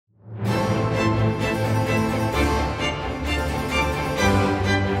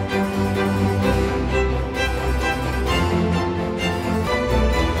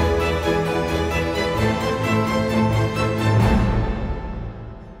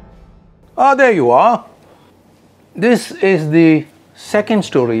Ah, there you are. This is the second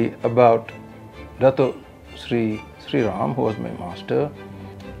story about Datuk Sri Ram, who was my master.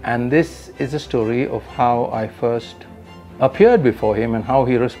 And this is a story of how I first appeared before him and how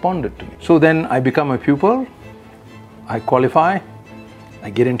he responded to me. So then I become a pupil, I qualify, I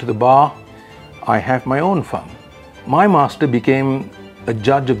get into the bar, I have my own firm. My master became a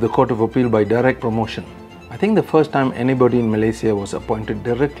judge of the Court of Appeal by direct promotion. I think the first time anybody in Malaysia was appointed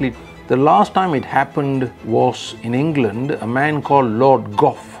directly. The last time it happened was in England. A man called Lord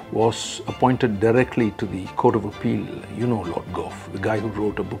Gough was appointed directly to the Court of Appeal. You know Lord Gough, the guy who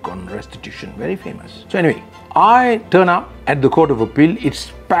wrote a book on restitution, very famous. So anyway, I turn up at the Court of Appeal.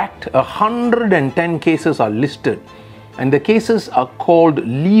 It's packed. 110 cases are listed, and the cases are called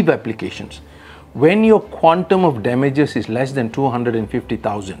leave applications. When your quantum of damages is less than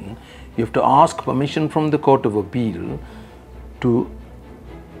 250,000, you have to ask permission from the Court of Appeal to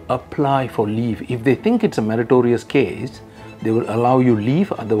apply for leave. If they think it's a meritorious case, they will allow you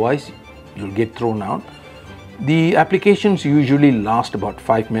leave, otherwise you'll get thrown out. The applications usually last about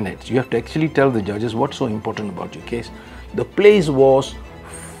 5 minutes. You have to actually tell the judges what's so important about your case. The place was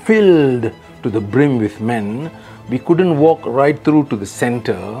filled to the brim with men. We couldn't walk right through to the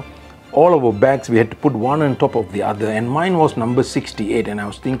center. All of our bags, we had to put one on top of the other, and mine was number 68, and I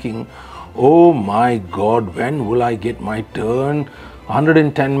was thinking, oh my God, when will I get my turn?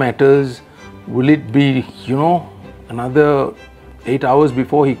 110 matters, will it be, another 8 hours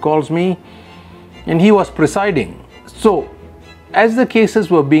before he calls me? And he was presiding. So, as the cases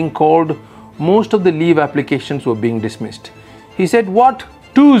were being called, most of the leave applications were being dismissed. He said, what?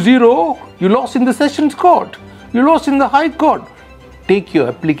 2-0? You lost in the Sessions Court. You lost in the High Court. Take your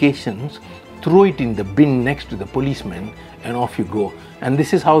applications, throw it in the bin next to the policeman, and off you go. And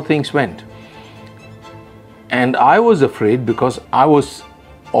this is how things went. And I was afraid because I was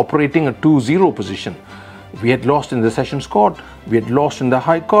operating a 2-0 position. We had lost in the Sessions Court, we had lost in the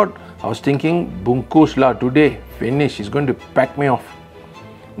High Court. I was thinking, Bunkus la today, finish, he's going to pack me off.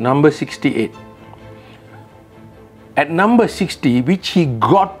 Number 68. At number 60, which he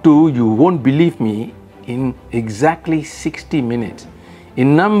got to, you won't believe me, in exactly 60 minutes.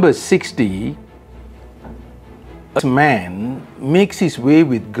 In number 60, a man makes his way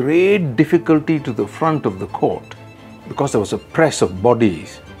with great difficulty to the front of the court because there was a press of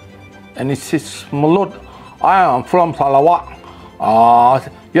bodies. And he says, my lord, I am from Sarawak.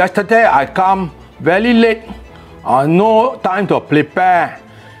 Yesterday I come very late. No time to prepare.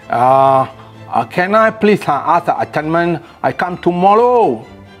 Can I please ask the attendant? I come tomorrow.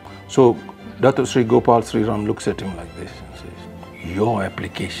 So Datuk Sri Gopal Sri Ram looks at him like this and says, your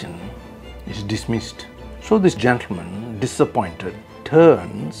application is dismissed. So this gentleman, disappointed,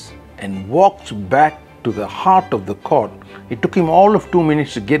 turns and walks back to the heart of the court. It took him all of 2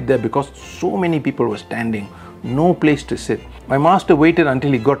 minutes to get there because so many people were standing, no place to sit. My master waited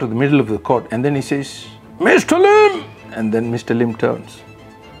until he got to the middle of the court, and then he says, Mr. Lim! And then Mr. Lim turns.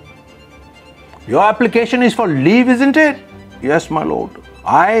 Your application is for leave, isn't it? Yes, my lord.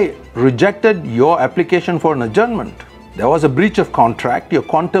 I rejected your application for an adjournment. There was a breach of contract. Your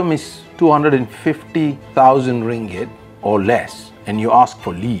quantum is 250,000 ringgit or less, and you ask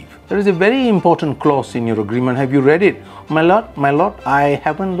for leave. There is a very important clause in your agreement. Have you read it? My lord, I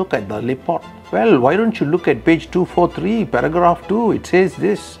haven't looked at the report. Well, why don't you look at page 243, paragraph 2? It says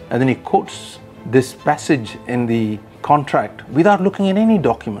this. And then he quotes this passage in the contract without looking at any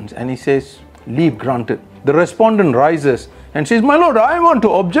documents, and he says, leave granted. The respondent rises and says, my lord, I want to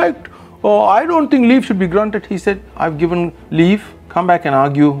object. Oh, I don't think leave should be granted. He said, I've given leave. Come back and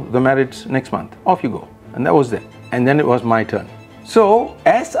argue the merits next month. Off you go. And that was it. And then it was my turn. So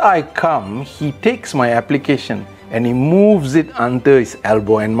as I come, he takes my application and he moves it under his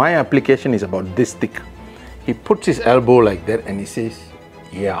elbow. And my application is about this thick. He puts his elbow like that and he says,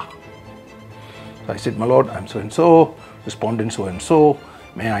 yeah. So I said, my lord, I'm so-and-so, respondent so-and-so.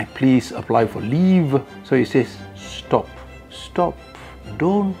 May I please apply for leave? So he says, stop,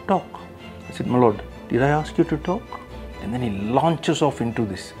 don't talk. I said, my lord, did I ask you to talk? And then he launches off into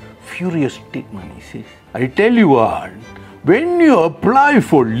this furious statement. He says, I tell you what, when you apply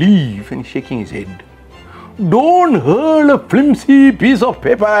for leave, and he's shaking his head, don't hurl a flimsy piece of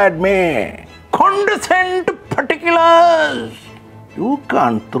paper at me. Condescend to particulars. You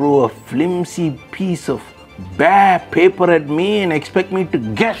can't throw a flimsy piece of bare paper at me and expect me to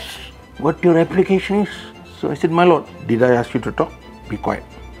guess what your application is. So I said, my lord, did I ask you to talk? Be quiet.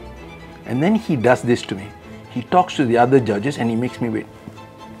 And then he does this to me. He talks to the other judges and he makes me wait.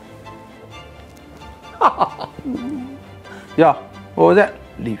 Yeah, what was that?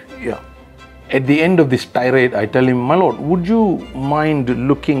 Leave, yeah. At the end of this tirade, I tell him, my lord, would you mind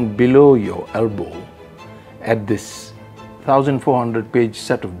looking below your elbow at this 1400 page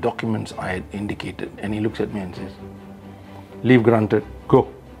set of documents I had indicated? And he looks at me and says, leave granted,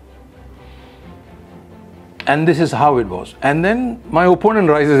 go. And this is how it was. And then my opponent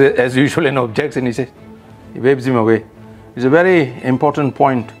rises as usual and objects, and he says, he waves him away. It's a very important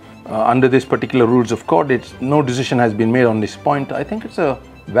point under this particular rules of court. No decision has been made on this point. I think it's a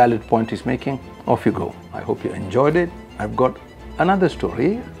valid point he's making. Off you go. I hope you enjoyed it. I've got another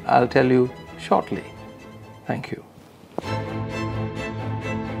story I'll tell you shortly. Thank you.